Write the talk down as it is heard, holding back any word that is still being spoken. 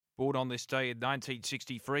Born on this day in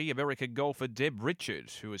 1963, American golfer Deb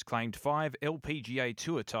Richard, who has claimed 5 LPGA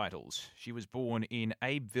Tour titles. She was born in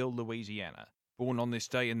Abbeville, Louisiana. Born on this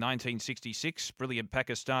day in 1966, brilliant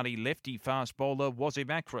Pakistani lefty fast bowler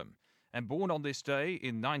Wasim Akram. And born on this day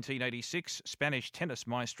in 1986, Spanish tennis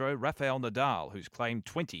maestro Rafael Nadal, who's claimed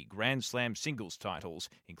 20 Grand Slam singles titles,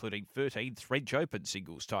 including 13 French Open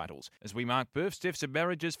singles titles. As we mark births, deaths and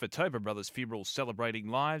marriages for Tobin Brothers Funerals Celebrating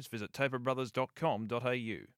Lives, visit tobinbrothers.com.au.